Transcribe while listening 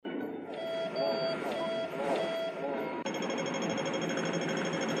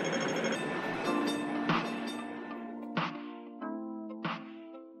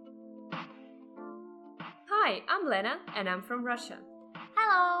Hi, I'm Lena, and I'm from Russia.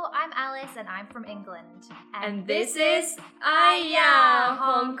 Hello, I'm Alice and I'm from England. And this is Aya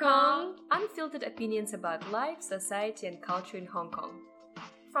Hong Kong! Unfiltered opinions about life, society, and culture in Hong Kong.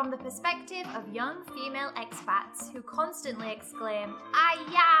 From the perspective of young female expats who constantly exclaim,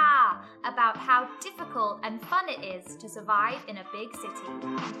 Aya! about how difficult and fun it is to survive in a big city.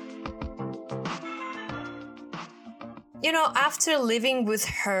 You know, after living with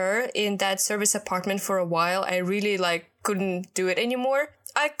her in that service apartment for a while, I really couldn't do it anymore.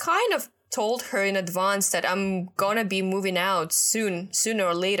 I kind of told her in advance that I'm gonna be moving out sooner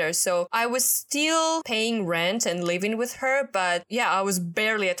or later. So I was still paying rent and living with her, but yeah, I was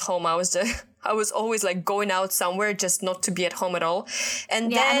barely at home. I was always going out somewhere just not to be at home at all.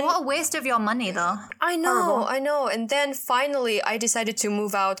 And and what a waste of your money though. I know. And then finally I decided to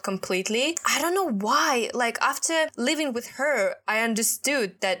move out completely. I don't know why. After living with her, I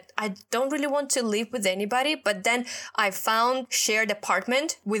understood that I don't really want to live with anybody. But then I found shared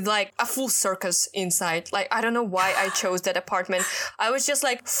apartment with a full circus inside. I don't know why I chose that apartment. I was just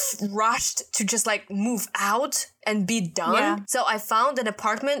rushed to just move out and be done. Yeah. So I found an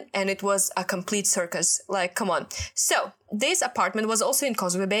apartment and it was a complete circus. Come on. So this apartment was also in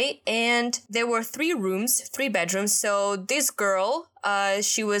Causeway Bay and there were 3 bedrooms. So this girl,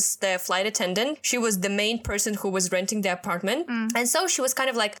 she was the flight attendant. She was the main person who was renting the apartment. And so she was kind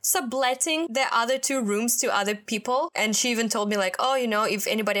of subletting the other 2 rooms to other people. And she even told me if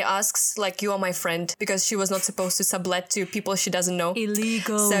anybody asks, you are my friend, because she was not supposed to sublet to people she doesn't know.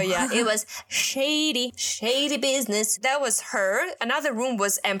 Illegal. So yeah, it was shady business. That was her. Another room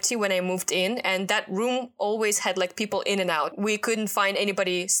was empty when I moved in. And that room always had people in and out. We couldn't find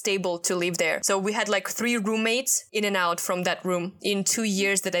anybody stable to live there. So we had 3 roommates in and out from that room in 2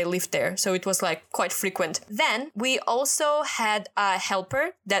 years that I lived there. So it was quite frequent. Then we also had a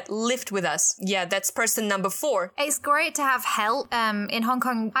helper that lived with us. Yeah, that's person number 4. It's great to have help in Hong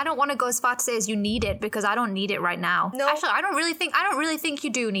Kong. I don't want to go as far to say as you need it because I don't need it right now. No. Actually, I don't really think you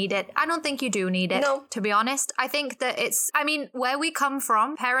do need it. I don't think you do need it. No. To be honest, I think that where we come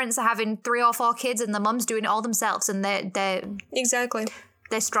from, parents are having 3 or 4 kids and the mum's doing it all themselves and they're Exactly.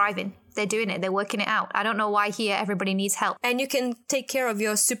 They're striving. They're doing it. They're working it out. I don't know why here everybody needs help. And you can take care of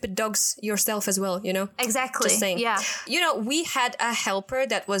your stupid dogs yourself as well, Exactly. Just saying. Yeah. We had a helper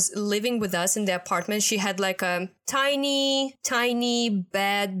that was living with us in the apartment. She had a tiny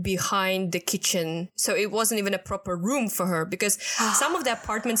bed behind the kitchen. So it wasn't even a proper room for her because some of the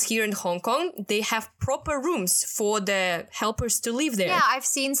apartments here in Hong Kong, they have proper rooms for the helpers to live there. Yeah, I've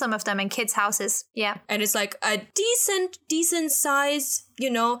seen some of them in kids' houses. Yeah. And it's a decent size,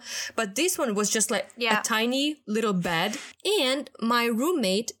 but this one was just a tiny little bed. And my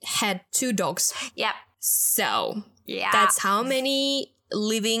roommate had 2 dogs. Yep. So that's how many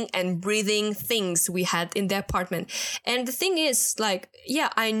living and breathing things we had in the apartment. And the thing is,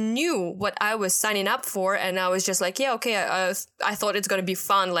 I knew what I was signing up for, and I was just I thought it's gonna be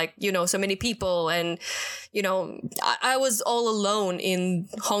fun, so many people, and I was all alone in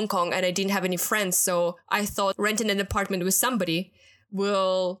Hong Kong and I didn't have any friends, so I thought renting an apartment with somebody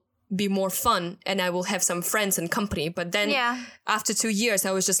will be more fun and I will have some friends and company. But then after 2 years,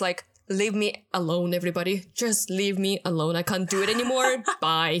 I was just leave me alone, everybody. Just leave me alone. I can't do it anymore.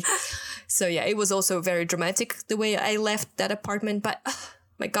 Bye. So yeah, it was also very dramatic the way I left that apartment. But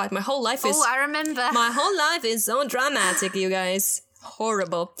my God, my whole life is... Oh, I remember. My whole life is so dramatic, you guys.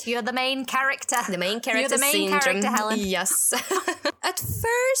 Horrible. You're the main character. The main character You're the main syndrome. character, Helen. Yes. At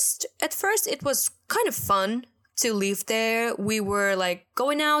first, it was kind of fun to live there. We were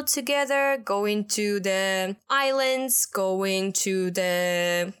going out together, going to the islands, going to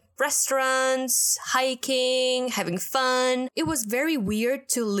the restaurants, hiking, having fun. It was very weird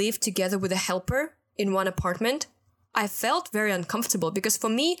to live together with a helper in one apartment. I felt very uncomfortable because for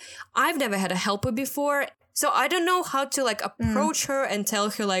me, I've never had a helper before. So I don't know how to approach her and tell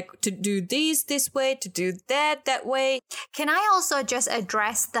her to do this way, to do that way. Can I also just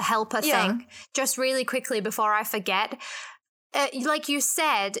address the helper thing just really quickly before I forget? Like you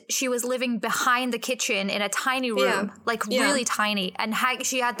said, she was living behind the kitchen in a tiny room, really tiny. And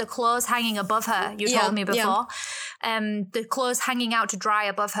she had the clothes hanging above her, you told me before. The clothes hanging out to dry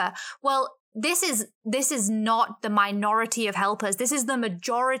above her. Well, this is not the minority of helpers. This is the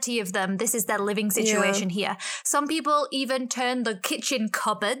majority of them. This is their living situation here. Some people even turn the kitchen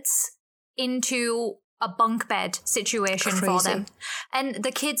cupboards into a bunk bed situation for them. And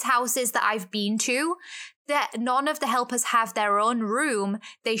the kids' houses that I've been to, that none of the helpers have their own room.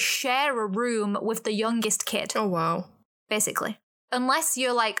 They share a room with the youngest kid. Oh, wow. Basically. Unless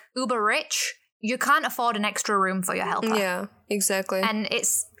you're uber rich, you can't afford an extra room for your helper. Yeah, exactly. And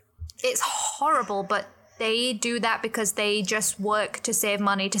it's horrible, but they do that because they just work to save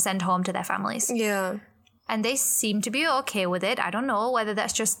money to send home to their families. Yeah. And they seem to be okay with it. I don't know whether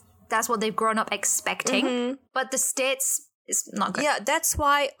that's what they've grown up expecting. But the States is not good. Yeah, that's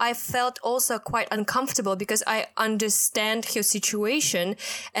why I felt also quite uncomfortable, because I understand her situation.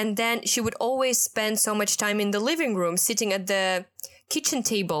 And then she would always spend so much time in the living room, sitting at the kitchen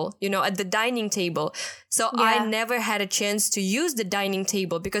table, at the dining table. So I never had a chance to use the dining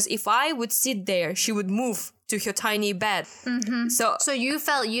table, because if I would sit there, she would move to her tiny bed. So you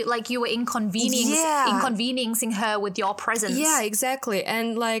felt like you were inconveniencing her with your presence. Yeah, exactly. And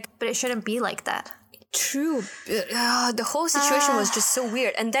but it shouldn't be like that. True. The whole situation was just so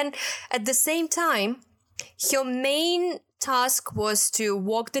weird. And then at the same time, her main task was to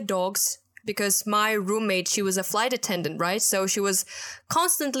walk the dogs, because my roommate, she was a flight attendant, right? So she was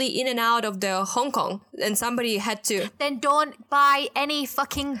constantly in and out of the Hong Kong, and somebody had to... Then don't buy any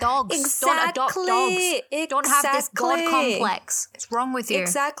fucking dogs. Exactly. Don't adopt dogs. Don't have this God complex. What's wrong with you?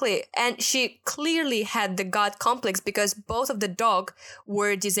 Exactly. And she clearly had the God complex, because both of the dogs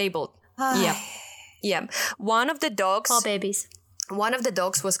were disabled. Yeah. One of the dogs... Poor babies. One of the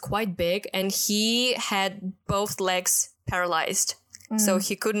dogs was quite big, and he had both legs paralyzed. So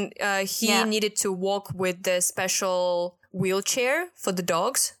he couldn't, needed to walk with the special wheelchair for the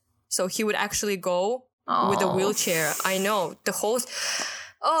dogs. So he would actually go with a wheelchair. I know. The whole...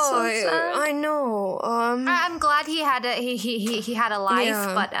 I know. I'm glad he had a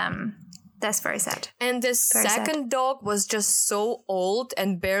life, but that's very sad. And the second dog was just so old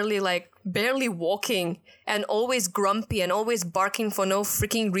and barely walking, and always grumpy and always barking for no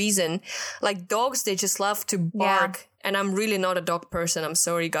freaking reason. Like dogs, they just love to bark. Yeah. And I'm really not a dog person. I'm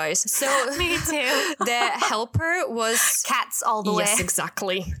sorry, guys. So me too. The helper was... Cats all the way. Yes,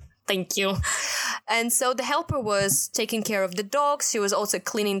 exactly. Thank you. And so the helper was taking care of the dogs. She was also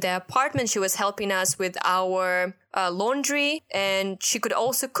cleaning the apartment. She was helping us with our laundry. And she could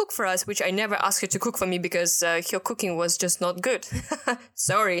also cook for us, which I never asked her to cook for me, because her cooking was just not good.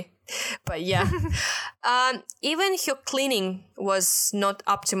 Sorry. But yeah. Even her cleaning was not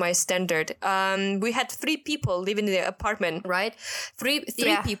up to my standard. We had 3 people living in the apartment, right? Three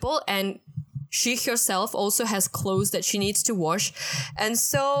people, and she herself also has clothes that she needs to wash. And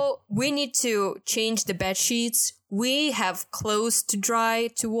so we need to change the bed sheets. We have clothes to dry,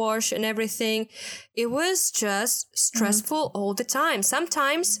 to wash and everything. It was just stressful all the time.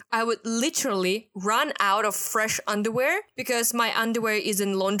 Sometimes I would literally run out of fresh underwear, because my underwear is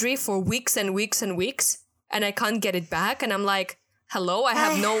in laundry for weeks and weeks and weeks, and I can't get it back. And I'm like, hello, I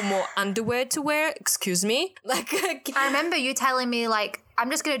have no more underwear to wear. Excuse me. I remember you telling me, I'm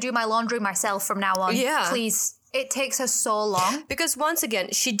just going to do my laundry myself from now on. Yeah. Please. It takes her so long. Because once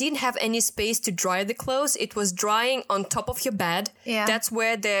again, she didn't have any space to dry the clothes. It was drying on top of your bed. Yeah. That's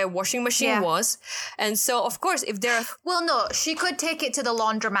where the washing machine was. And so, of course, if there are... Well, no, she could take it to the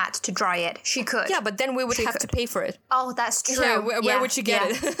laundromat to dry it. She could. Yeah, but then we would have to pay for it. Oh, that's true. Yeah, where would she get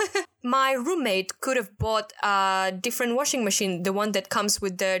it? My roommate could have bought a different washing machine, the one that comes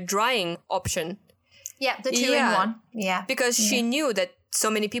with the drying option. Yeah, the 2-in-1. Yeah. Because she knew that so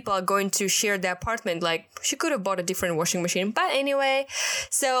many people are going to share the apartment. She could have bought a different washing machine. But anyway,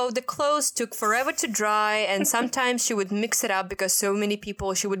 so the clothes took forever to dry. And sometimes she would mix it up, because so many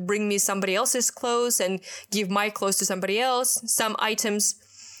people, she would bring me somebody else's clothes and give my clothes to somebody else. Some items,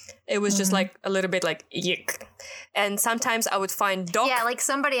 it was just a little bit yuck. And sometimes I would find dog... Yeah,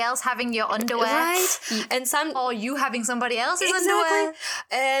 somebody else having your underwear. Right. And or you having somebody else's underwear.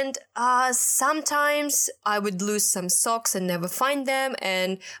 And sometimes I would lose some socks and never find them.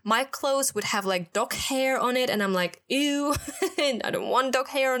 And my clothes would have dog hair on it. And I'm like, ew, I don't want dog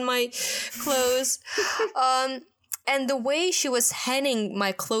hair on my clothes. And the way she was handing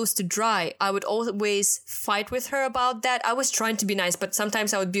my clothes to dry, I would always fight with her about that. I was trying to be nice, but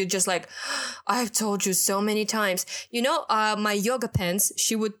sometimes I would be just I've told you so many times. My yoga pants,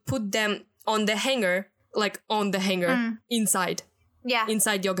 she would put them on the hanger, inside. Yeah.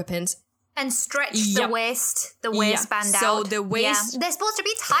 Inside yoga pants. And stretch the waistband out. So the waist... Yeah. They're supposed to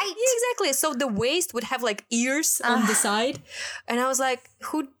be tight. Yeah, exactly. So the waist would have ears on the side. And I was like,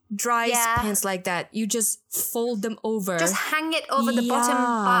 who dries pants like that? You just fold them over. Just hang it over the bottom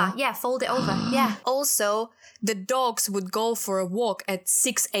bar. Yeah, fold it over. Yeah. Also, the dogs would go for a walk at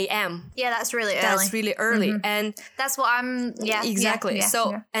 6 a.m. Yeah, that's really early. That's really early. And that's what I'm... Yeah. Exactly.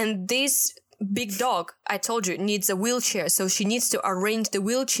 Yeah, and this big dog, I told you, needs a wheelchair. So she needs to arrange the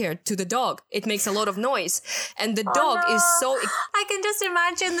wheelchair to the dog. It makes a lot of noise. And the dog is so... I can just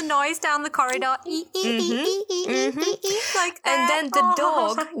imagine the noise down the corridor. And then the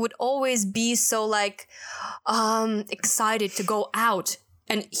dog would always be so excited to go out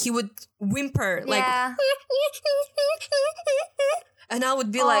and he would whimper like, and I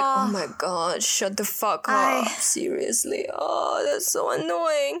would be like, oh my God, shut the fuck up. Seriously. Oh, that's so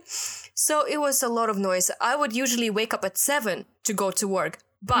annoying. So it was a lot of noise. I would usually wake up at 7 to go to work,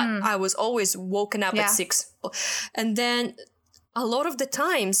 but I was always woken up at 6. And then a lot of the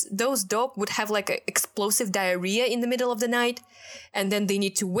times, those dogs would have like a explosive diarrhea in the middle of the night. And then they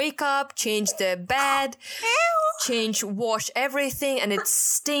need to wake up, change the bed, wash everything, and it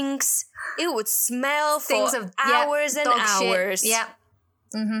stinks. It would smell for hours and hours. Shit. Yeah.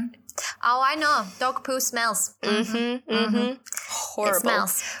 Mm-hmm. Oh, I know. Dog poo smells. Horrible. It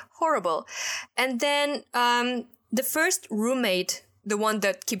smells. Horrible. And then the first roommate, the one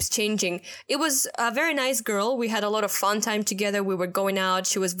that keeps changing, it was a very nice girl. We had a lot of fun time together. We were going out.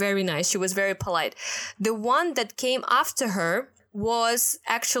 She was very nice. She was very polite. The one that came after her was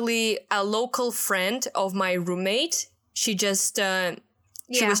actually a local friend of my roommate. She just,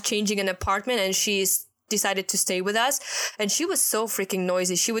 she was changing an apartment and she's decided to stay with us. And she was so freaking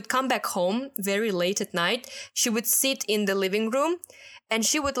noisy. She would come back home very late at night. She would sit in the living room and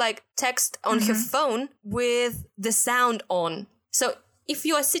she would like text on her phone with the sound on. So if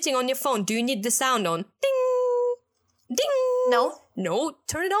you are sitting on your phone, do you need the sound on? Ding! Ding! No,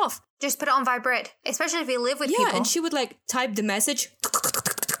 turn it off. Just put it on vibrate, especially if you live with people. Yeah, and she would like type the message.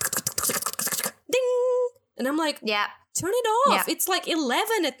 Ding! And I'm like, turn it off. Yeah. It's like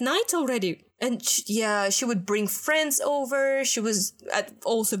 11 at night already. And she would bring friends over. She was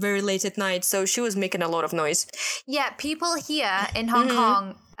also very late at night, so she was making a lot of noise. Yeah, people here in Hong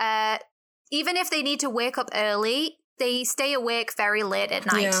Kong, even if they need to wake up early, they stay awake very late at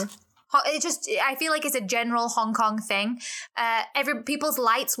night. Yeah. I feel like it's a general Hong Kong thing. People's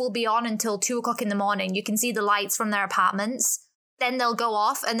lights will be on until 2 o'clock in the morning. You can see the lights from their apartments. Then they'll go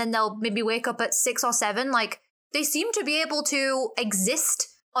off and then they'll maybe wake up at 6 or 7. Like, they seem to be able to exist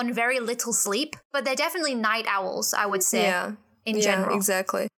on very little sleep, but they're definitely night owls, I would say, in general. Yeah,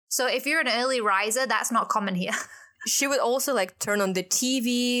 exactly. So if you're an early riser, that's not common here. She would also like turn on the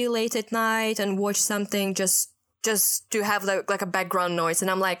TV late at night and watch something just to have like a background noise.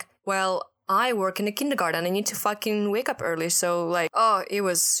 And I'm like, well, I work in a kindergarten. I need to fucking wake up early. So like, it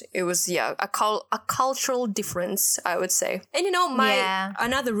was a cultural difference, I would say. And you know, my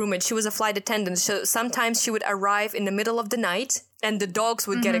another roommate, she was a flight attendant. So sometimes she would arrive in the middle of the night and the dogs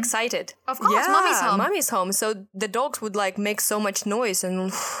would get excited. Of course, mommy's home. So the dogs would like make so much noise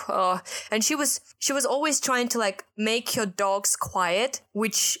and she was always trying to like make her dogs quiet,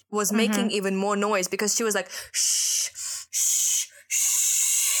 which was making even more noise because she was like, shh, shh,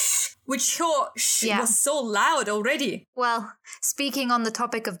 shh, which was so loud already. Well, speaking on the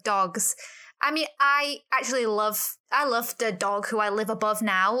topic of dogs, I mean, I love the dog who I live above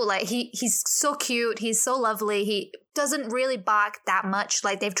now. Like he's so cute. He's so lovely. He doesn't really bark that much.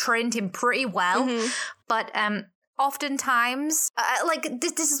 Like they've trained him pretty well, but oftentimes,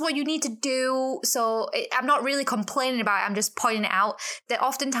 this is what you need to do. So I'm not really complaining about it. I'm just pointing it out that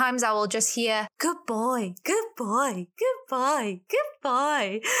oftentimes I will just hear, good boy, good boy, good boy, good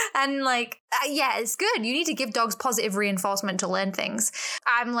boy. And like, it's good. You need to give dogs positive reinforcement to learn things.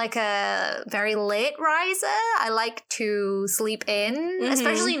 I'm like a very late riser. I like to sleep in,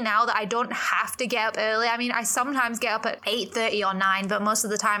 especially now that I don't have to get up early. I mean, I sometimes get up at 8:30 or 9, but most of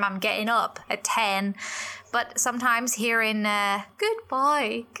the time I'm getting up at 10. But sometimes hearing, good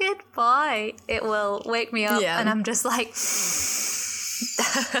boy, it will wake me up and I'm just like,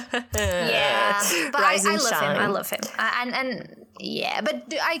 But I love him.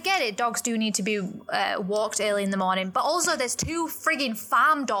 But I get it. Dogs do need to be walked early in the morning. But also there's 2 frigging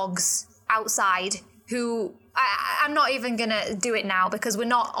farm dogs outside who... I'm not even going to do it now because we're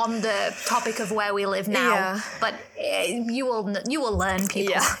not on the topic of where we live now. Yeah. But you will learn,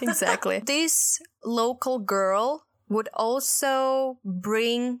 people. Yeah, exactly. This local girl would also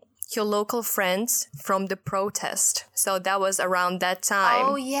bring your local friends from the protest. So that was around that time.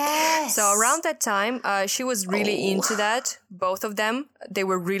 Oh, yes. So around that time, she was really into that. Both of them, they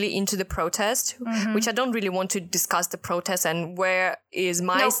were really into the protest, which I don't really want to discuss the protest and where is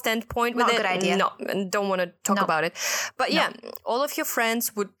my standpoint with it. Not a good idea. No, and don't want to talk about it. But all of your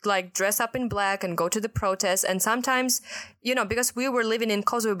friends would like dress up in black and go to the protest. And sometimes, because we were living in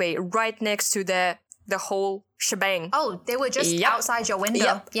Causeway Bay right next to the whole shebang. Oh, they were just outside your window.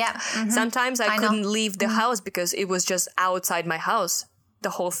 Yep. Yeah. Sometimes I couldn't leave the house because it was just outside my house, the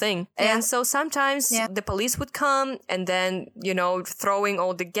whole thing. Yeah. And so sometimes the police would come and then, throwing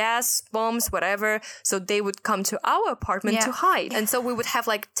all the gas bombs, whatever. So they would come to our apartment to hide. And so we would have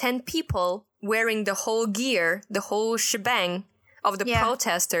like 10 people wearing the whole gear, the whole shebang of the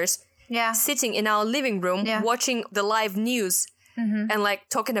protesters sitting in our living room watching the live news. and like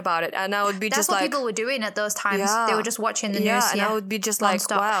talking about it. And I would be That's just what like... people were doing at those times. Yeah. They were just watching the news. Yeah, and I would be just like,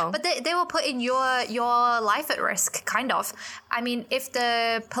 non-stop. wow. But they were putting your life at risk, kind of. I mean, if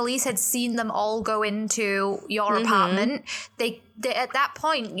the police had seen them all go into your apartment, they at that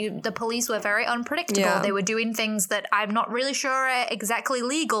point, the police were very unpredictable. Yeah. They were doing things that I'm not really sure are exactly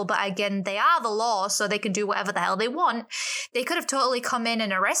legal, but again, they are the law, so they can do whatever the hell they want. They could have totally come in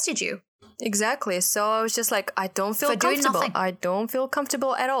and arrested you. Exactly. So I was just like, I don't feel For doing comfortable. nothing. I don't feel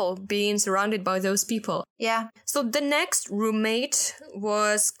comfortable at all being surrounded by those people. Yeah. So the next roommate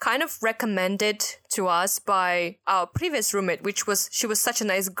was kind of recommended to us by our previous roommate, she was such a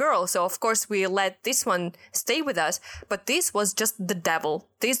nice girl. So of course we let this one stay with us. But this was just the devil.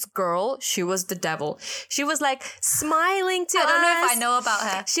 This girl, she was the devil. She was like smiling to us. I don't know if I know about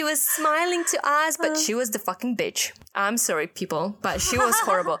her. She was smiling to us, but she was the fucking bitch. I'm sorry, people, but she was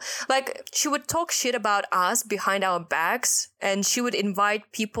horrible. Like, she would talk shit about us behind our backs, and she would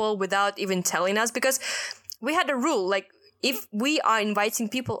invite people without even telling us, because we had a rule, like, if we are inviting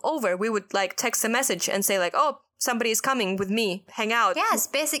people over, we would, like, text a message and say, like, oh, somebody is coming with me, hang out. Yes,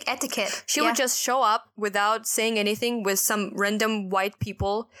 basic etiquette. She would just show up without saying anything with some random white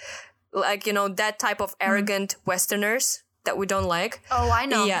people, like, you know, that type of arrogant Westerners that we don't like. Oh, I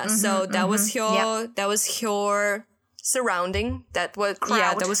know. Yeah, so that was her surrounding. That was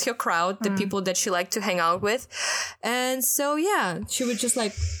her crowd, the people that she liked to hang out with. And so she would just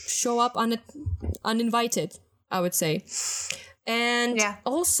like show up uninvited, I would say. And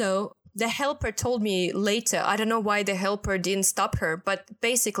also the helper told me later, I don't know why the helper didn't stop her, but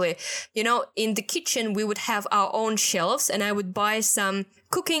basically, you know, in the kitchen we would have our own shelves, and I would buy some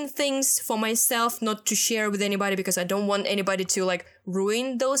cooking things for myself, not to share with anybody, because I don't want anybody to like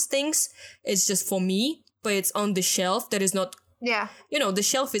ruin those things. It's just for me, but it's on the shelf that is not, you know, the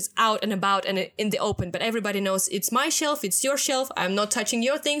shelf is out and about and in the open, but everybody knows it's my shelf, it's your shelf. I'm not touching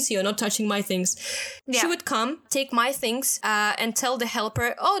your things, you're not touching my things. She would come, take my things, and tell the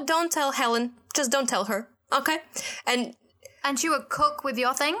helper, oh, don't tell Helen, just don't tell her. Okay. And she would cook with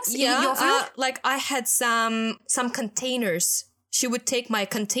your things? Yeah, eat your food? like I had some containers. She would take my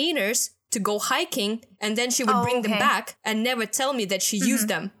containers to go hiking, and then she would bring them back and never tell me that she used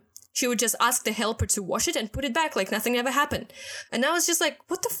them. She would just ask the helper to wash it and put it back like nothing ever happened. And I was just like,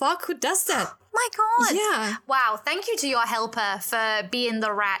 what the fuck? Who does that? My God. Yeah. Wow. Thank you to your helper for being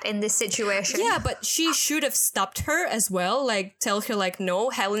the rat in this situation. Yeah, but she should have stopped her as well. Like, tell her, like, no,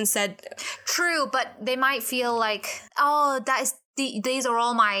 Helen said... True, but they might feel like, oh, these are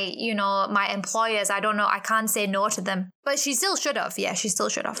all my, you know, my employers. I don't know. I can't say no to them. But she still should have. Yeah, she still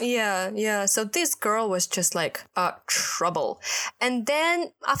should have. Yeah. So this girl was just like trouble. And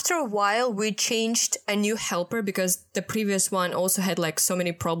then after a while, we changed a new helper because the previous one also had like so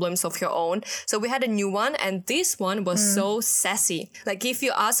many problems of her own. So we had a new one, and this one was so sassy. Like if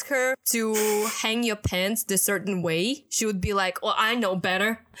you ask her to hang your pants the certain way, she would be like, oh, I know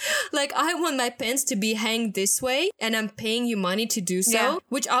better. Like, I want my pants to be hanged this way, and I'm paying you money to do so. Yeah.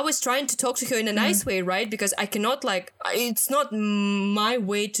 Which I was trying to talk to her in a nice way, right? Because I cannot like... It's not my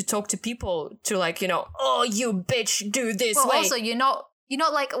way to talk to people to like, you know, oh, you bitch, do this way. Also, you're not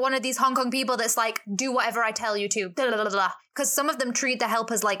like one of these Hong Kong people that's like, do whatever I tell you to. Because some of them treat the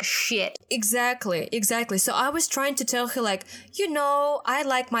helpers like shit. Exactly. So I was trying to tell her like, you know, I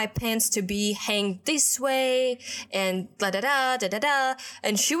like my pants to be hanged this way and da-da-da.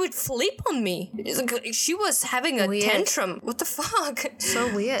 And she would flip on me. She was having a tantrum. What the fuck?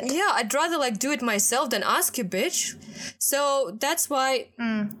 So weird. Yeah, I'd rather like do it myself than ask you, bitch. So that's why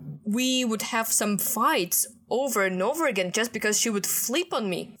we would have some fights over and over again just because she would flip on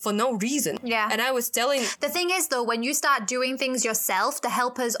me for no reason. Yeah. And I was telling... The thing is, though, when you start doing things yourself, the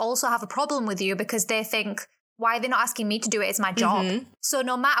helpers also have a problem with you because they think, why are they not asking me to do it? It's my job. So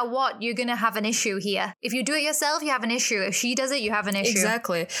no matter what, you're going to have an issue here. If you do it yourself, you have an issue. If she does it, you have an issue.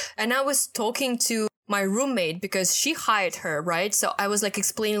 Exactly. And I was talking to my roommate because she hired her, right? So I was like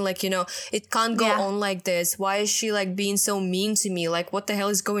explaining like, you know, it can't go on like this. Why is she like being so mean to me? Like, what the hell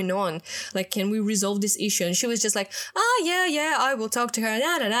is going on? Like, can we resolve this issue? And she was just like, yeah, I will talk to her.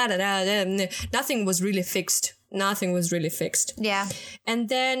 Nothing was really fixed. Yeah. And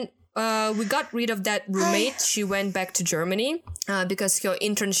then we got rid of that roommate. She went back to Germany because her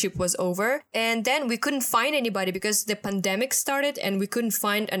internship was over. And then we couldn't find anybody because the pandemic started and we couldn't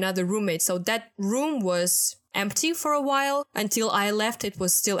find another roommate. So that room was empty for a while. Until I left, it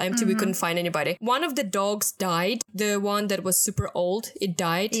was still empty. We couldn't find anybody. One of the dogs died. The one that was super old, it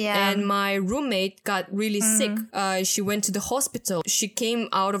died. Yeah. And my roommate got really sick. She went to the hospital. She came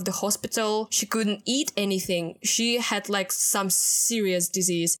out of the hospital. She couldn't eat anything. She had like some serious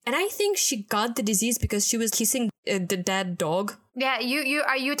disease. And I think she got the disease because she was kissing the dead dog. Yeah,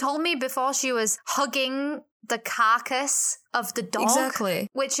 you told me before she was hugging the carcass of the dog. Exactly.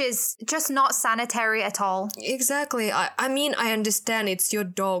 Which is just not sanitary at all. Exactly. I mean, I understand it's your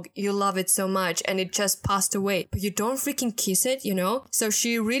dog. You love it so much and it just passed away. But you don't freaking kiss it, you know? So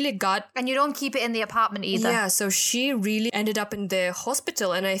she really got... And you don't keep it in the apartment either. Yeah, so she really ended up in the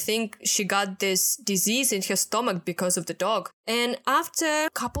hospital. And I think she got this disease in her stomach because of the dog. And after a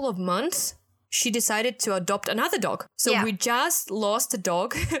couple of months, she decided to adopt another dog. So we just lost a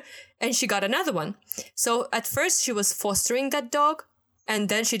dog and she got another one. So at first she was fostering that dog and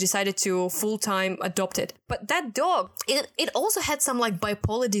then she decided to full-time adopt it. But that dog, it also had some like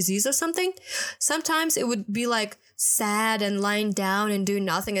bipolar disease or something. Sometimes it would be like sad and lying down and doing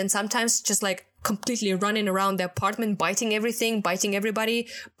nothing. And sometimes just like completely running around the apartment, biting everything, biting everybody,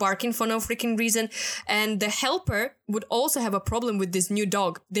 barking for no freaking reason. And the helper would also have a problem with this new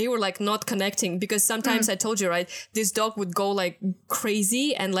dog. They were like not connecting because sometimes I told you, right? This dog would go like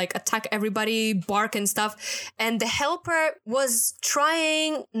crazy and like attack everybody, bark and stuff. And the helper was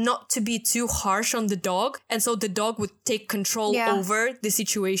trying not to be too harsh on the dog. And so the dog would take control over the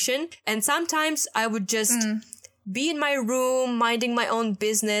situation. And sometimes I would just... be in my room, minding my own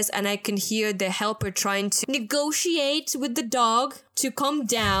business, and I can hear the helper trying to negotiate with the dog to calm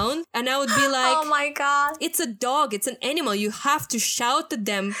down. And I would be like, oh my God. It's a dog. It's an animal. You have to shout at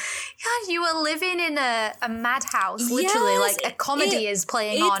them. God, you were living in a madhouse, literally. Yes, like a comedy is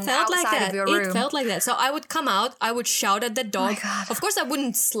playing on outside of your room. It felt like that. So I would come out, I would shout at the dog. Oh my God. Of course, I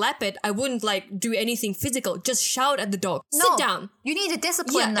wouldn't slap it. I wouldn't like do anything physical. Just shout at the dog. No, Sit down. You need to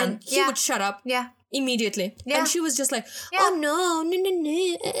discipline them. And he would shut up. Yeah. Immediately. Yeah. And she was just like, oh no.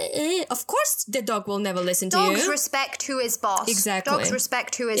 Of course the dog will never listen to you. Dogs respect who is boss. Exactly. Dogs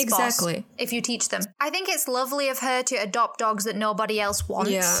respect who is boss. If you teach them. I think it's lovely of her to adopt dogs that nobody else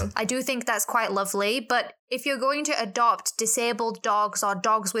wants. Yeah. I do think that's quite lovely, but if you're going to adopt disabled dogs or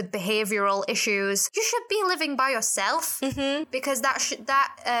dogs with behavioral issues, you should be living by yourself because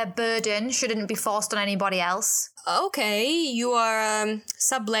that burden shouldn't be forced on anybody else. Okay, you are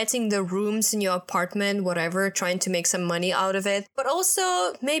subletting the rooms in your apartment, whatever, trying to make some money out of it. But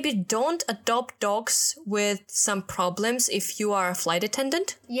also, maybe don't adopt dogs with some problems if you are a flight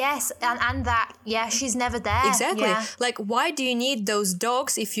attendant. Yes, and that, she's never there. Exactly. Yeah. Like, why do you need those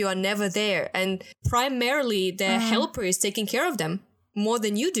dogs if you are never there? And primarily, the helper is taking care of them more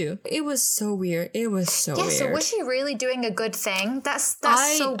than you do. It was so weird. It was so weird. So was she really doing a good thing? That's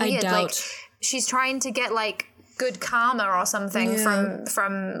so weird. I doubt. Like, she's trying to get, like, good karma or something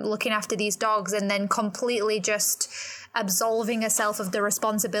from looking after these dogs and then completely just absolving herself of the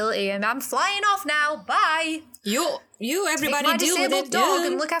responsibility and I'm flying off now. Bye. You everybody take my deal with disabled it. dog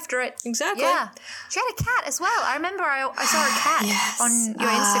and look after it. Exactly. Yeah. She had a cat as well. I remember I saw a cat on your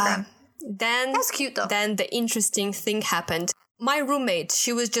Instagram. Then That's cute though. Then the interesting thing happened. My roommate,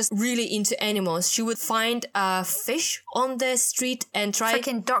 she was just really into animals. She would find a fish on the street and try...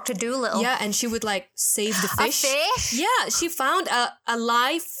 Freaking Dr. Dolittle. Yeah, and she would like save the fish. A fish? Yeah, she found a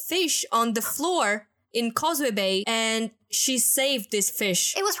live fish on the floor in Causeway Bay and she saved this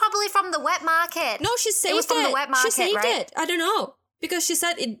fish. It was probably from the wet market. No, she saved it. It was from the wet market, She saved right? it. I don't know. Because she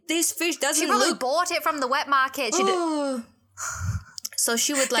said this fish doesn't She probably look... bought it from the wet market. So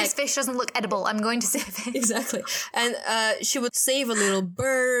she would like... This fish doesn't look edible. I'm going to save it. Exactly. And she would save a little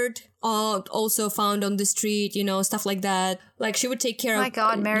bird also found on the street, you know, stuff like that. Like she would take care of... My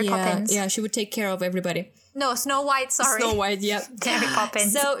God, Mary Poppins. Yeah, she would take care of everybody. No, Snow White, sorry. Snow White, yeah. Mary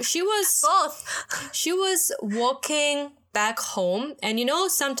Poppins. So she was... Both. She was walking back home and you know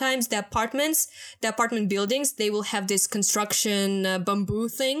sometimes the apartment buildings, they will have this construction bamboo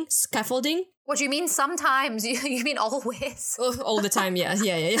thing, scaffolding. What do you mean sometimes? You mean always? All the time, yeah.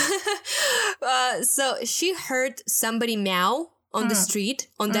 So she heard somebody meow on the street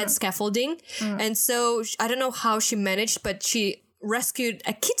on that scaffolding. And so I don't know how she managed, but she rescued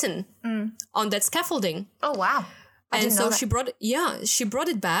a kitten on that scaffolding. Oh, wow. And so she brought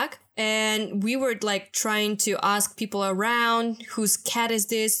it back. And we were like trying to ask people around, whose cat is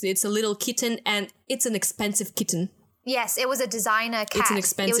this? It's a little kitten and it's an expensive kitten. Yes, it was a designer cat. It's an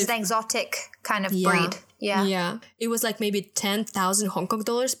expensive... It was an exotic kind of breed. Yeah. Yeah. It was like maybe 10,000 Hong Kong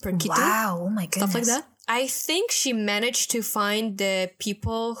dollars per kitten. Wow. Oh my goodness. Stuff like that. I think she managed to find the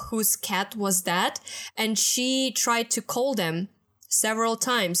people whose cat was that. And she tried to call them several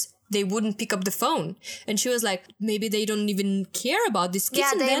times. they wouldn't pick up the phone. And she was like, maybe they don't even care about this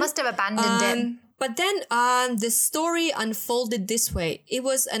kitten. Yeah, they must have abandoned it. But then the story unfolded this way. It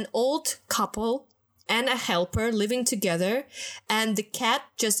was an old couple and a helper living together, and the cat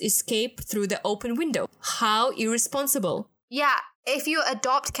just escaped through the open window. How irresponsible. Yeah, if you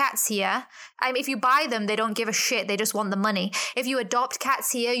adopt cats here, if you buy them, they don't give a shit. They just want the money. If you adopt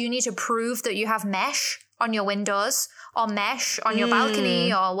cats here, you need to prove that you have mesh on your windows or mesh on your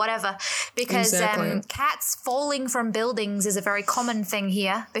balcony or whatever. Because cats falling from buildings is a very common thing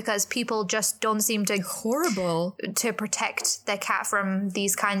here because people just don't seem to... Horrible. ...to protect their cat from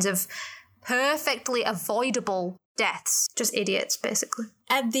these kinds of perfectly avoidable deaths. Just idiots, basically.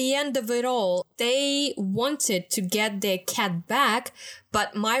 At the end of it all, they wanted to get their cat back,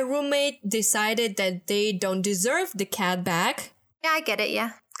 but my roommate decided that they don't deserve the cat back. Yeah, I get it,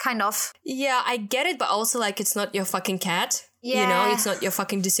 yeah. Kind of. Yeah, I get it, but also, like, it's not your fucking cat. Yeah. You know, it's not your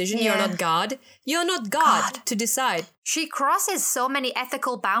fucking decision. Yeah. You're not God. You're not God to decide. She crosses so many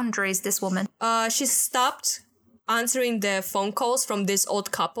ethical boundaries, this woman. She stopped answering the phone calls from this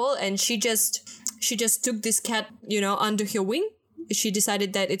old couple, and she just took this cat, under her wing. She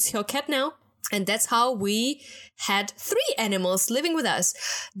decided that it's her cat now. And that's how we had 3 animals living with us.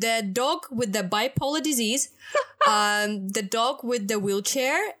 The dog with the bipolar disease, the dog with the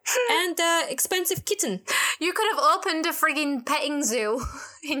wheelchair, and the expensive kitten. You could have opened a frigging petting zoo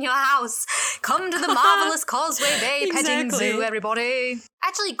in your house. Come to the marvelous Causeway Bay Petting Zoo, everybody.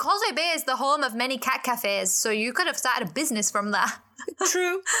 Actually, Causeway Bay is the home of many cat cafes, so you could have started a business from there.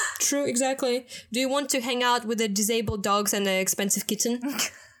 True, exactly. Do you want to hang out with the disabled dogs and the expensive kitten?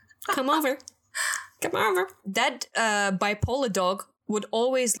 Come over. That bipolar dog would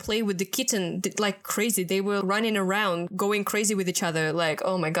always play with the kitten like crazy. They were running around, going crazy with each other. Like,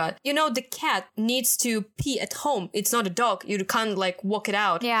 oh my God. The cat needs to pee at home. It's not a dog. You can't walk it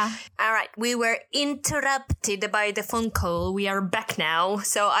out. Yeah. All right. We were interrupted by the phone call. We are back now.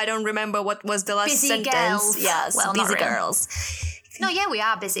 So I don't remember what was the last sentence. Busy girls. Yes, well, busy not really. girls. No, yeah, we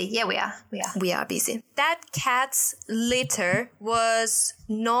are busy. Yeah, we are. We are busy. That cat's litter was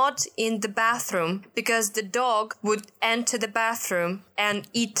not in the bathroom because the dog would enter the bathroom and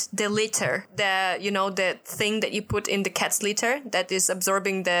eat the litter. The thing that you put in the cat's litter that is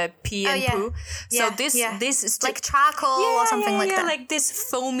absorbing the pee and poo. So this is like charcoal or something like that. Like this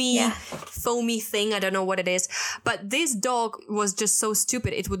foamy thing. I don't know what it is. But this dog was just so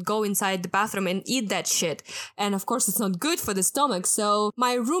stupid. It would go inside the bathroom and eat that shit. And of course, it's not good for the stomach. So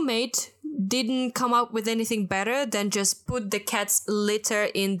my roommate didn't come up with anything better than just put the cat's litter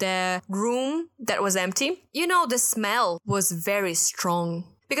in the room that was empty. The smell was very strong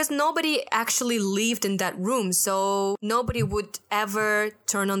because nobody actually lived in that room. So nobody would ever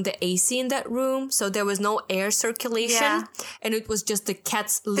turn on the AC in that room. So there was no air circulation. Yeah. And it was just the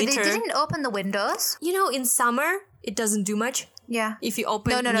cat's litter. But they didn't open the windows? In summer, it doesn't do much. Yeah. If you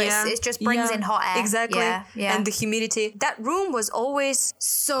open... No. It just brings in hot air. Exactly. Yeah. And the humidity. That room was always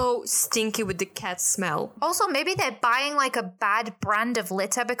so stinky with the cat smell. Also, maybe they're buying a bad brand of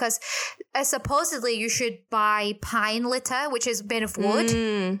litter because supposedly you should buy pine litter, which is made of wood.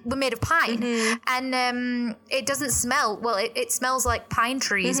 We're made of pine. Mm-hmm. And it doesn't smell... Well, it smells like pine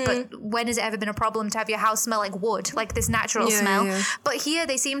trees, but when has it ever been a problem to have your house smell like wood? Like this natural smell. Yeah. But here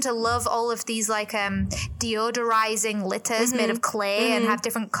they seem to love all of these deodorizing litters made of clay and have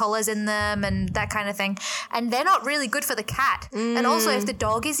different colors in them and that kind of thing, and they're not really good for the cat. And also if the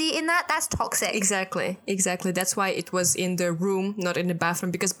dog is eating that's toxic. Exactly. That's why it was in the room, not in the bathroom,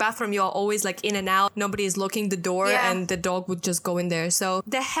 because bathroom you're always in and out, nobody is locking the door, and the dog would just go in there. So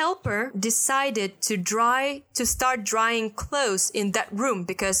the helper decided to start drying clothes in that room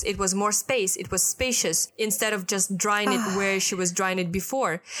because it was more space, it was spacious, instead of just drying it where she was drying it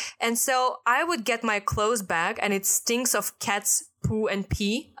before. And so I would get my clothes back and it stinks of cat's poo and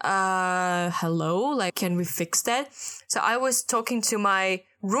pee. Hello? Can we fix that? So I was talking to my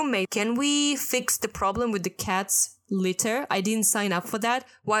roommate. Can we fix the problem with the cat's litter? I didn't sign up for that.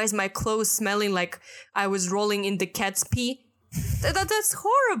 Why is my clothes smelling like I was rolling in the cat's pee? That's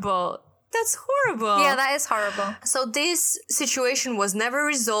horrible. That's horrible. Yeah, that is horrible. So this situation was never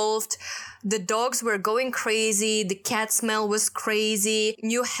resolved. The dogs were going crazy. The cat smell was crazy.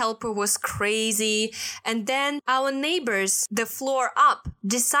 New helper was crazy. And then our neighbors, the floor up,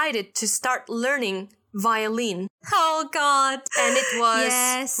 decided to start learning violin. Oh, God. And it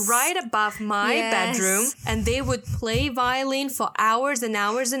was right above my bedroom. And they would play violin for hours and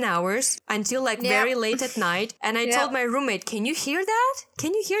hours and hours until like very late at night. And I told my roommate, can you hear that?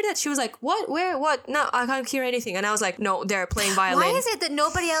 Can you hear that? She was like, what? Where? What? No, I can't hear anything. And I was like, no, they're playing violin. Why is it that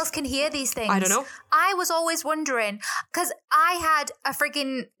nobody else can hear these things? I don't know. I was always wondering, because I had a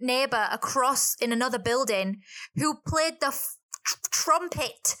friggin' neighbor across in another building who played the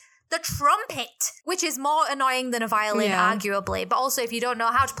trumpet. The trumpet, which is more annoying than a violin, arguably. But also, if you don't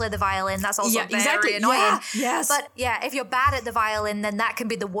know how to play the violin, that's also very annoying. Yeah, yes. But yeah, if you're bad at the violin, then that can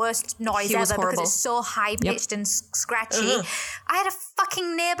be the worst noise ever because it's so high-pitched and scratchy. I had a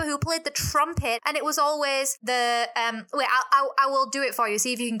fucking neighbor who played the trumpet, and it was always the... wait, I will do it for you.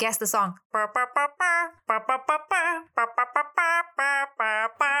 See if you can guess the song. Oh,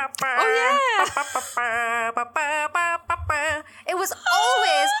 yeah! It was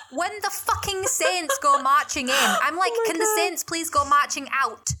always when the fucking saints go marching in. I'm like, can the saints please go marching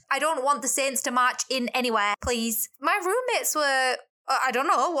out? I don't want the saints to march in anywhere, please. My roommates were... I don't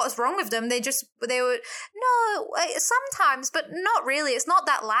know what's wrong with them. They were, no, sometimes, but not really. It's not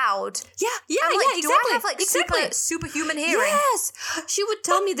that loud. Yeah, exactly. Do I have like superhuman hearing? Yes. She would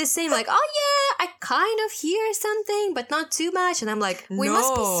tell me the same, like, oh yeah, I kind of hear something, but not too much. And I'm like, no. We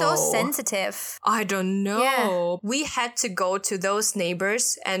must be so sensitive. I don't know. Yeah. We had to go to those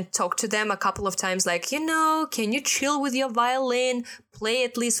neighbors and talk to them a couple of times, like, can you chill with your violin, play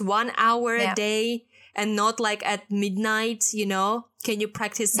at least 1 hour a day? And not like at midnight, Can you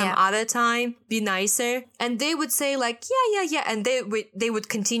practice some other time? Be nicer. And they would say like, yeah. And they would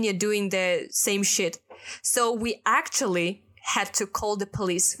continue doing the same shit. So we actually had to call the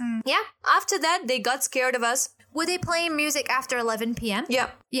police. Yeah. After that, they got scared of us. Were they playing music after 11 p.m.?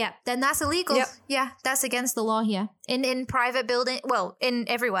 Yeah. Yeah, then that's illegal. Yep. Yeah, that's against the law here. In private building, well, in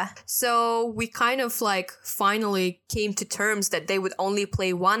everywhere. So we kind of like finally came to terms that they would only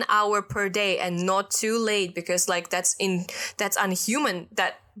play 1 hour per day and not too late because like that's unhuman.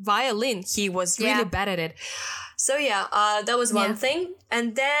 That violin, he was really bad at it. So that was one thing.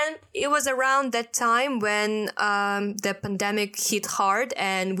 And then it was around that time when the pandemic hit hard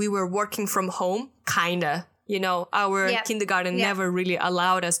and we were working from home, kinda. Our kindergarten never really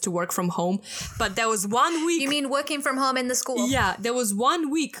allowed us to work from home. But there was 1 week. You mean working from home in the school? Yeah, there was 1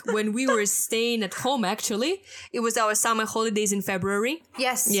 week when we were staying at home, actually. It was our summer holidays in February.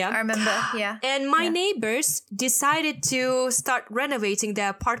 Yes, I remember, yeah. And my neighbors decided to start renovating their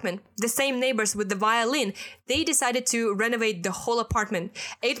apartment. The same neighbors with the violin. They decided to renovate the whole apartment.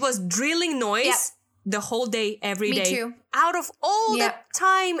 It was drilling noise. Yep. The whole day, every day. Me too. Out of all the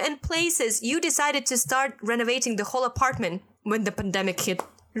time and places, you decided to start renovating the whole apartment when the pandemic hit.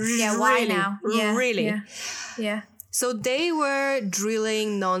 Yeah, why now? Yeah, really. Yeah. So they were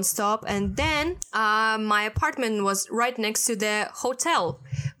drilling nonstop. And then my apartment was right next to the hotel,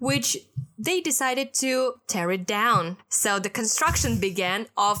 which they decided to tear it down. So the construction began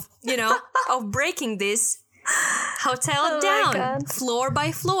of breaking this hotel down floor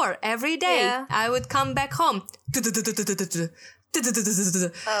by floor every day. I would come back home. They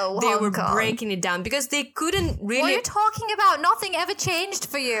were breaking it down because they couldn't really... What are you talking about? Nothing ever changed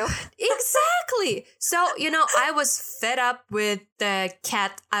for you. Exactly. So, I was fed up with the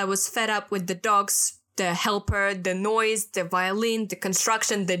cat. I was fed up with the dogs, the helper, the noise, the violin, the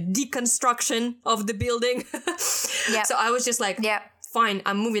construction, the deconstruction of the building. So I was just like... Fine,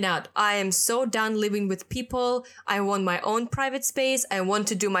 I'm moving out. I am so done living with people. I want my own private space. I want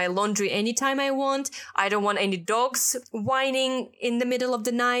to do my laundry anytime I want. I don't want any dogs whining in the middle of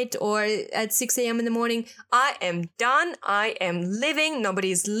the night or at 6 a.m. in the morning. I am done. I am living. Nobody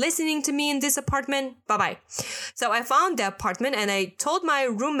is listening to me in this apartment. Bye-bye. So I found the apartment and I told my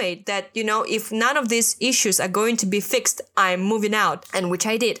roommate that, if none of these issues are going to be fixed, I'm moving out. And which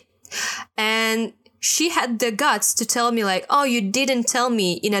I did. And she had the guts to tell me like, oh, you didn't tell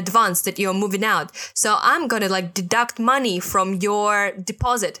me in advance that you're moving out. So I'm gonna like deduct money from your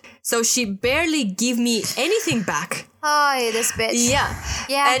deposit. So she barely gave me anything back. Oh, this bitch. Yeah.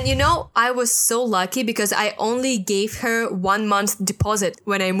 And I was so lucky because I only gave her 1 month deposit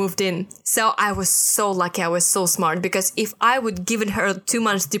when I moved in. So I was so lucky. I was so smart because if I would given her 2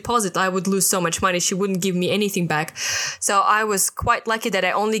 months deposit, I would lose so much money. She wouldn't give me anything back. So I was quite lucky that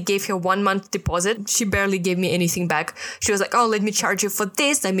I only gave her 1 month deposit. She barely gave me anything back. She was like, oh, let me charge you for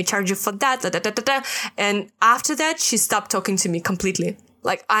this. Let me charge you for that. And after that, she stopped talking to me completely.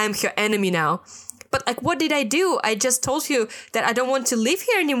 Like, I am her enemy now. But like, what did I do? I just told you that I don't want to live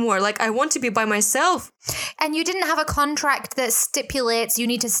here anymore. Like, I want to be by myself. And you didn't have a contract that stipulates you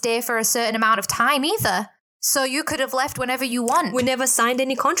need to stay for a certain amount of time either. So you could have left whenever you want. We never signed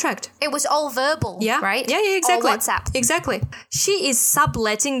any contract. It was all verbal, right? Yeah, exactly. Or WhatsApp. Exactly. She is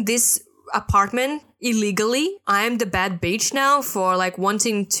subletting this apartment illegally. I am the bad bitch now for like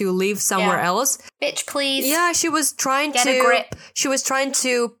wanting to live somewhere else. Bitch, please. Yeah, she was trying Get a grip. She was trying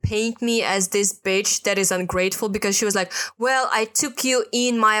to paint me as this bitch that is ungrateful because she was like, well, I took you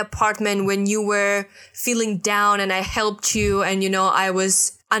in my apartment when you were feeling down and I helped you and, you know, I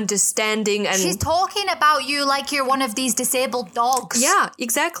was understanding. And she's talking about you like you're one of these disabled dogs. Yeah,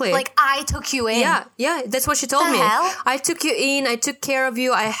 exactly. Like, I took you in. Yeah, that's what she told me. Hell? I took you in, I took care of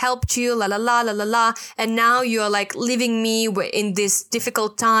you, I helped you, la la la la la la, and now you're like leaving me in this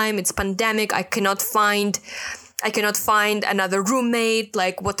difficult time. It's pandemic. I cannot find another roommate.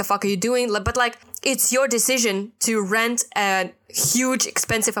 Like, what the fuck are you doing? But like, it's your decision to rent a huge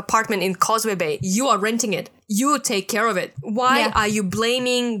expensive apartment in Causeway Bay. You are renting it. You take care of it. Why are you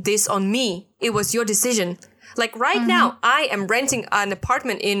blaming this on me? It was your decision. Like right now, I am renting an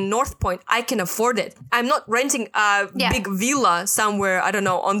apartment in North Point. I can afford it. I'm not renting a big villa somewhere, I don't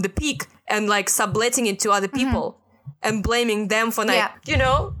know, on the Peak and like subletting it to other people and blaming them for like, you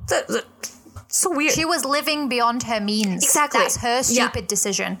know, so weird. She was living beyond her means. Exactly. That's her stupid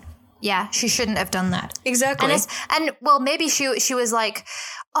decision. Yeah, she shouldn't have done that. Exactly. And well, maybe she was like,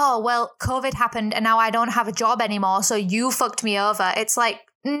 oh, well, COVID happened and now I don't have a job anymore, so you fucked me over. It's like,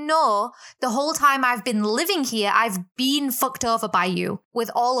 no, the whole time I've been living here, I've been fucked over by you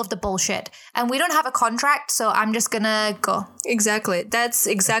with all of the bullshit. And we don't have a contract, so I'm just gonna go. Exactly. That's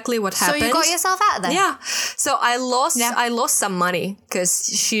exactly what happened. So you got yourself out of there. Yeah. So I lost some money because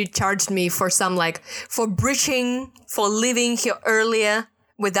she charged me for for breaching, for leaving here earlier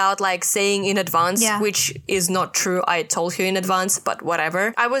without like saying in advance, which is not true. I told her in advance, but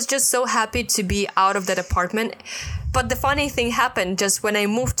whatever. I was just so happy to be out of that apartment. But the funny thing happened just when I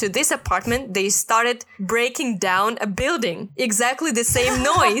moved to this apartment, they started breaking down a building. Exactly the same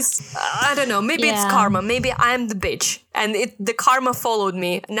noise. I don't know. Maybe it's karma. Maybe I'm the bitch. And the karma followed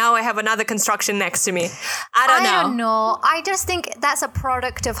me. Now I have another construction next to me. I don't know. I just think that's a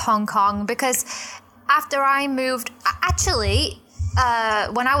product of Hong Kong because after I moved, actually,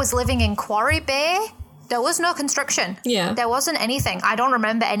 when I was living in Quarry Bay, there was no construction. Yeah. There wasn't anything. I don't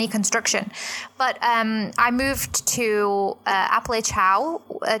remember any construction. But I moved to Apple Chow,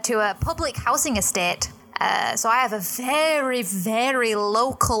 to a public housing estate. So I have a very, very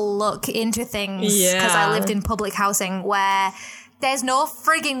local look into things because I lived in public housing where there's no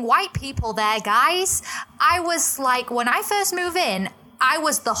frigging white people there, guys. I was like, when I first moved in, I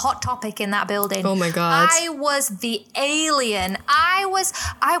was the hot topic in that building. Oh my God. I was the alien. I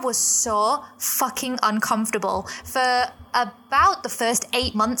was so fucking uncomfortable for about the first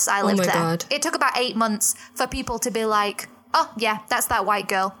 8 months I lived there. God. It took about 8 months for people to be like, oh yeah, that's that white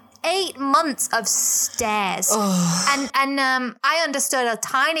girl. 8 months of stares. Oh. And I understood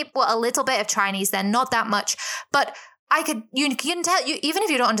a little bit of Chinese then, not that much, but you can tell, even if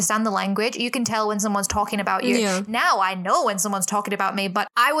you don't understand the language, you can tell when someone's talking about you. Yeah. Now I know when someone's talking about me, but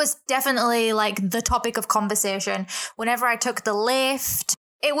I was definitely like the topic of conversation. Whenever I took the lift,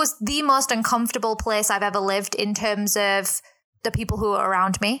 it was the most uncomfortable place I've ever lived in terms of the people who were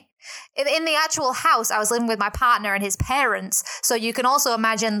around me. In the actual house, I was living with my partner and his parents, so you can also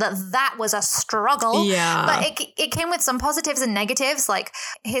imagine that was a struggle. Yeah. But it came with some positives and negatives, like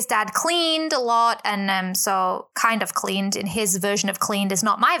his dad cleaned a lot, and so kind of cleaned. In his version of cleaned is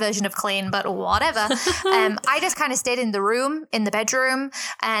not my version of clean, but whatever. I just kind of stayed in the bedroom,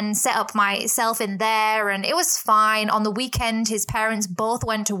 and set up myself in there, and it was fine. On the weekend, his parents both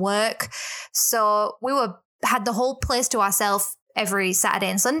went to work, so we had the whole place to ourselves every Saturday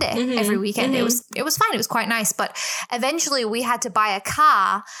and Sunday, every weekend. It was fine. It was quite nice. But eventually we had to buy a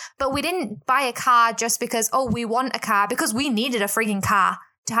car, but we didn't buy a car just because, we want a car, because we needed a frigging car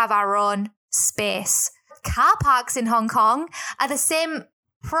to have our own space. Car parks in Hong Kong are the same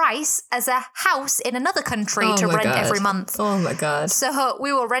price as a house in another country to rent every month. Oh my God. So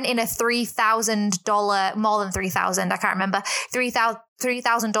we were renting a $3,000, more than 3,000, I can't remember,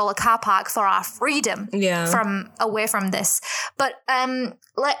 $3,000 car park for our freedom away from this. But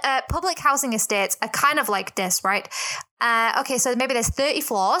public housing estates are kind of like this, right? Okay, so maybe there's 30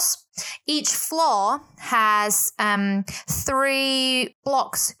 floors. Each floor has 3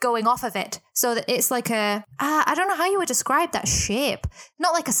 blocks going off of it. So that it's like I don't know how you would describe that shape.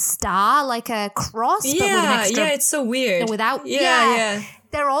 Not like a star, like a cross. Yeah, but with an extra, it's so weird. Without, yeah.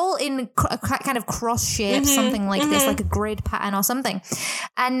 They're all in kind of cross shape, something like this, like a grid pattern or something.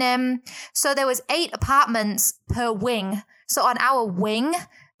 And so there was 8 apartments per wing. So on our wing,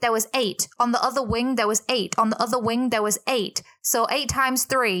 there was 8. On the other wing, there was 8. On the other wing, there was 8. So 8 times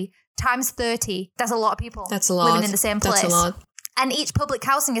 3 times 30. That's a lot of people. That's a lot. Living in the same place. That's a lot. And each public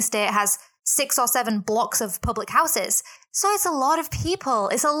housing estate has 6 or 7 blocks of public houses. So it's a lot of people.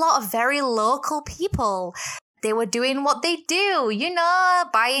 It's a lot of very local people. They were doing what they do, you know,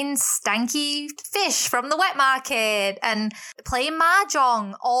 buying stanky fish from the wet market and playing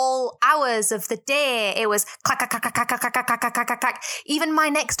mahjong all hours of the day. It was clack, clack, clack, clack, clack, clack, clack, clack, clack, clack, clack. Even my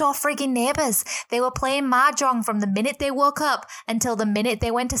next door frigging neighbours, they were playing mahjong from the minute they woke up until the minute they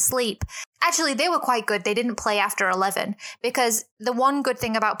went to sleep. Actually, they were quite good. They didn't play after 11 because the one good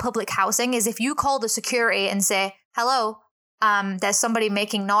thing about public housing is if you call the security and say, hello, there's somebody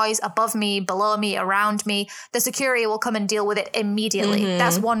making noise above me, below me, around me, the security will come and deal with it immediately. Mm-hmm.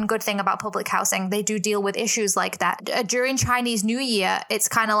 That's one good thing about public housing. They do deal with issues like that. During Chinese New Year, it's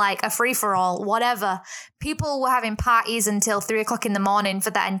kind of like a free-for-all, whatever. People were having parties until 3 o'clock in the morning for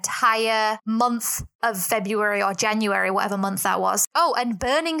that entire month of February or January, whatever month that was. Oh, and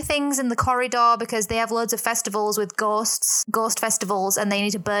burning things in the corridor because they have loads of festivals with ghost festivals, and they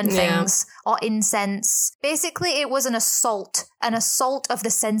need to burn things or incense. Basically, it was an assault of the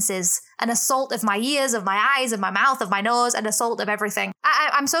senses, an assault of my ears, of my eyes, of my mouth, of my nose, an assault of everything.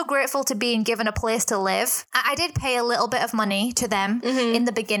 I'm so grateful to being given a place to live. I did pay a little bit of money to them in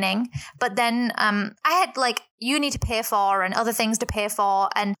the beginning, but then I had like uni to pay for and other things to pay for,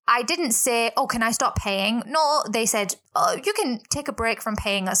 and I didn't say, oh, can I stop paying? No, they said, oh, you can take a break from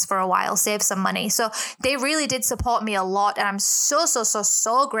paying us for a while, save some money. So they really did support me a lot, and I'm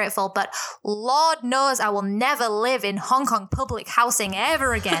so grateful, but Lord knows I will never live in Hong Kong public housing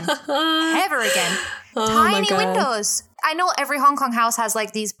ever again. Ever again. Tiny windows. I know every Hong Kong house has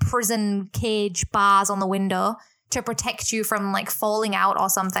like these prison cage bars on the window to protect you from like falling out or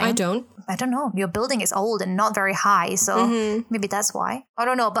something. I don't know. Your building is old and not very high, so maybe that's why. I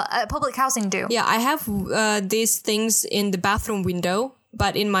don't know, but public housing do. Yeah, I have these things in the bathroom window,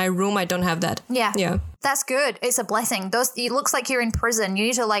 but in my room I don't have that. Yeah. That's good. It's a blessing. It looks like you're in prison. You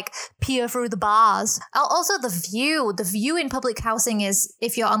need to like peer through the bars. Also, the view in public housing is,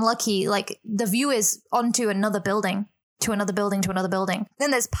 if you're unlucky, like the view is onto another building. To another building.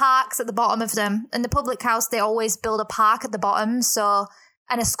 Then there's parks at the bottom of them. In the public house, they always build a park at the bottom,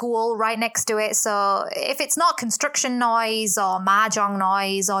 and a school right next to it. So if it's not construction noise or mahjong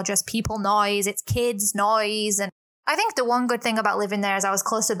noise or just people noise, it's kids noise. And I think the one good thing about living there is I was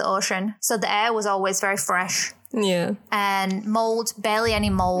close to the ocean, so the air was always very fresh. Yeah. And mold, barely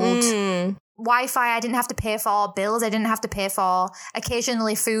any mold. Wi-Fi I didn't have to pay for, bills I didn't have to pay for,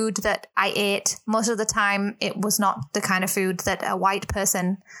 occasionally food that I ate. Most of the time it was not the kind of food that a white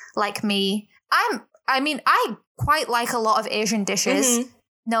person like me. I quite like a lot of Asian dishes.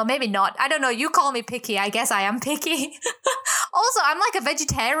 No, maybe not. I don't know. You call me picky. I guess I am picky. Also, I'm like a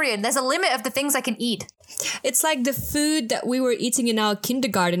vegetarian. There's a limit of the things I can eat. It's like the food that we were eating in our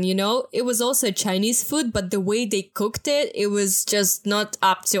kindergarten, you know? It was also Chinese food, but the way they cooked it, it was just not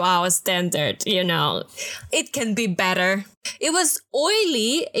up to our standard, you know? It can be better. It was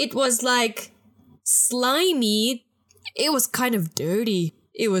oily. It was like slimy. It was kind of dirty.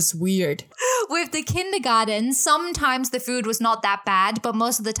 It was weird. With the kindergarten, sometimes the food was not that bad, but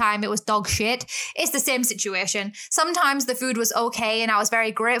most of the time it was dog shit. It's the same situation. Sometimes the food was okay and I was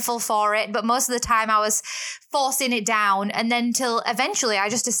very grateful for it, but most of the time I was forcing it down. And then till eventually I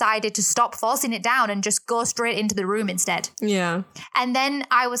just decided to stop forcing it down and just go straight into the room instead. Yeah. And then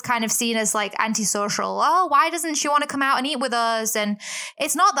I was kind of seen as like antisocial. Oh, why doesn't she want to come out and eat with us? And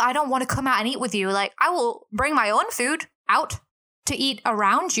it's not that I don't want to come out and eat with you. Like, I will bring my own food out to eat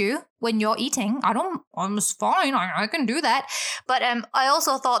around you when you're eating. I'm just fine. I can do that. But I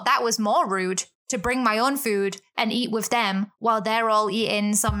also thought that was more rude to bring my own food and eat with them while they're all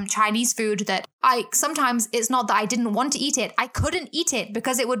eating some Chinese food that sometimes it's not that I didn't want to eat it. I couldn't eat it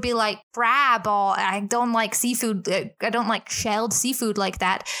because it would be like crab, or I don't like seafood. I don't like shelled seafood like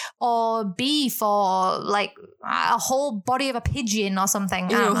that, or beef, or like a whole body of a pigeon or something. I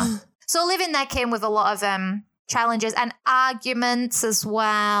don't know. So living there came with a lot of challenges and arguments as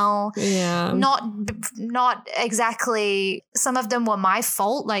well. Yeah. Not exactly. Some of them were my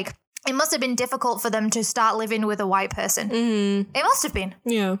fault. Like, it must have been difficult for them to start living with a white person. Mm-hmm. It must have been.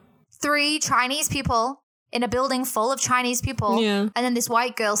 Yeah. 3 Chinese people in a building full of Chinese people. Yeah. And then this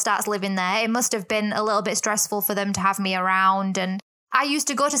white girl starts living there. It must have been a little bit stressful for them to have me around. And I used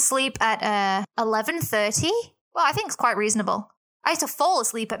to go to sleep at 11:30. Well, I think it's quite reasonable. I used to fall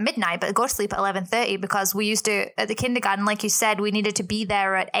asleep at midnight, but go to sleep at 11:30 because we used to, at the kindergarten, like you said, we needed to be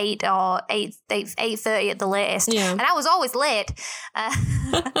there at 8 or 8:30 at the latest. Yeah. And I was always late.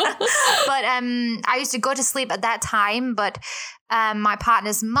 But I used to go to sleep at that time, but My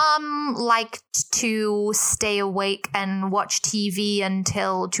partner's mum liked to stay awake and watch TV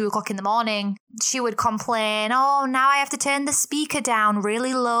until 2 o'clock in the morning. She would complain, oh, now I have to turn the speaker down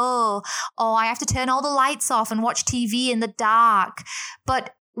really low. Or I have to turn all the lights off and watch TV in the dark.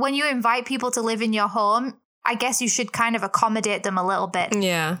 But when you invite people to live in your home, I guess you should kind of accommodate them a little bit.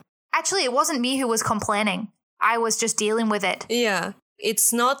 Yeah. Actually, it wasn't me who was complaining. I was just dealing with it. Yeah.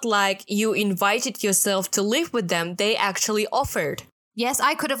 It's not like you invited yourself to live with them. They actually offered. Yes,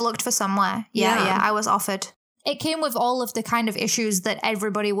 I could have looked for somewhere. Yeah, I was offered. It came with all of the kind of issues that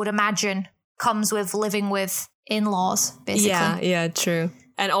everybody would imagine comes with living with in-laws, basically. Yeah, true.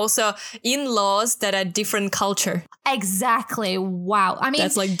 And also in-laws that are different culture. Exactly. Wow. I mean,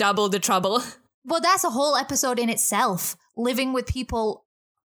 that's like double the trouble. Well, that's a whole episode in itself. Living with people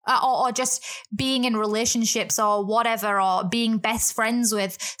or just being in relationships or whatever, or being best friends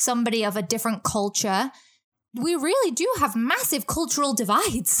with somebody of a different culture. We really do have massive cultural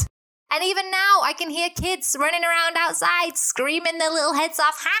divides. And even now, I can hear kids running around outside, screaming their little heads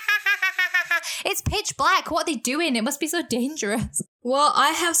off. Ha, ha, ha, ha, ha, ha. It's pitch black. What are they doing? It must be so dangerous. Well, I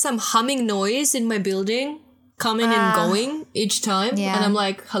have some humming noise in my building, coming and going each time. Yeah. And I'm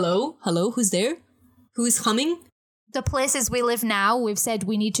like, hello, who's there? Who is humming? The places we live now, we've said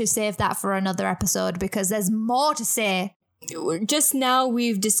we need to save that for another episode because there's more to say. Just now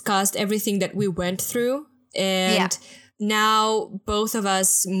we've discussed everything that we went through, and now both of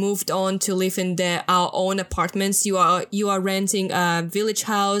us moved on to live in our own apartments. You are renting a village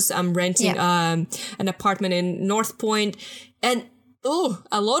house. I'm renting an apartment in North Point, and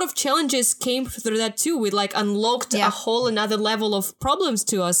a lot of challenges came through that too. We like unlocked a whole another level of problems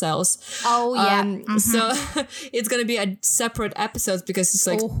to ourselves. Oh yeah. So it's going to be a separate episode because it's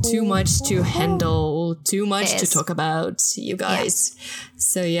like too much to handle, too much to talk about, you guys. Yeah.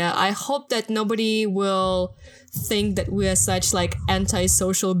 So yeah, I hope that nobody will think that we are such like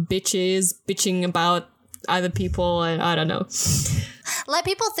antisocial bitches bitching about other people, and I don't know. Let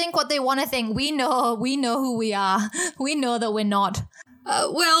people think what they want to think. We know who we are. We know that we're not.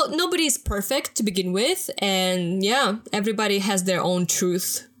 Well, nobody's perfect to begin with. And yeah, everybody has their own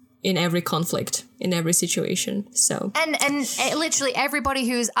truth in every conflict, in every situation. So and literally everybody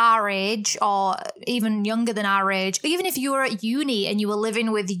who's our age or even younger than our age, even if you were at uni and you were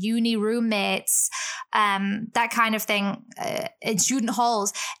living with uni roommates, that kind of thing, in student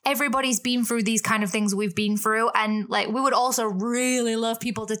halls, everybody's been through these kind of things we've been through. And like, we would also really love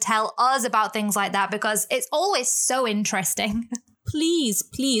people to tell us about things like that because it's always so interesting. Please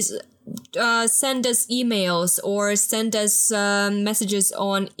send us emails or send us messages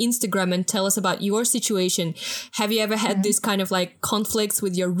on Instagram and tell us about your situation. Have you ever had this kind of like conflicts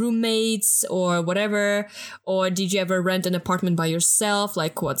with your roommates or whatever? Or did you ever rent an apartment by yourself?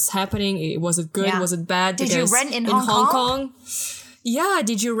 Like, what's happening? Was it good? Yeah. Was it bad? Did you rent in Hong Kong? Yeah,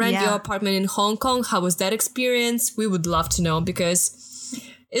 did you rent your apartment in Hong Kong? How was that experience? We would love to know because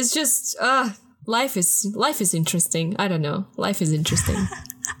it's just life is interesting. I don't know. Life is interesting.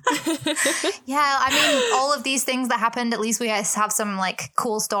 Yeah, I mean, all of these things that happened, at least we have some like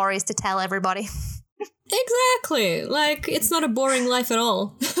cool stories to tell everybody. Exactly. Like, it's not a boring life at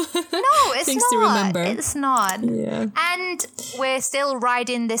all. No, it's Things not. to remember. It's not. Yeah. And we're still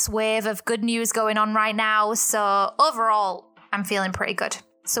riding this wave of good news going on right now. So overall, I'm feeling pretty good.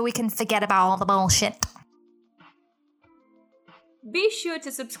 So we can forget about all the bullshit. Be sure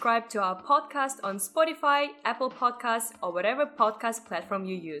to subscribe to our podcast on Spotify, Apple Podcasts, or whatever podcast platform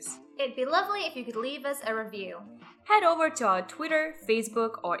you use. It'd be lovely if you could leave us a review. Head over to our Twitter,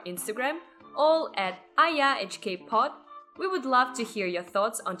 Facebook, or Instagram, all at AyaHKPod. We would love to hear your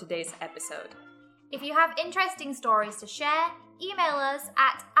thoughts on today's episode. If you have interesting stories to share, email us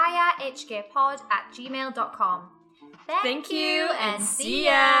at ayahkpod@gmail.com. Thank you and see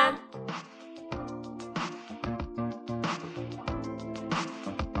ya!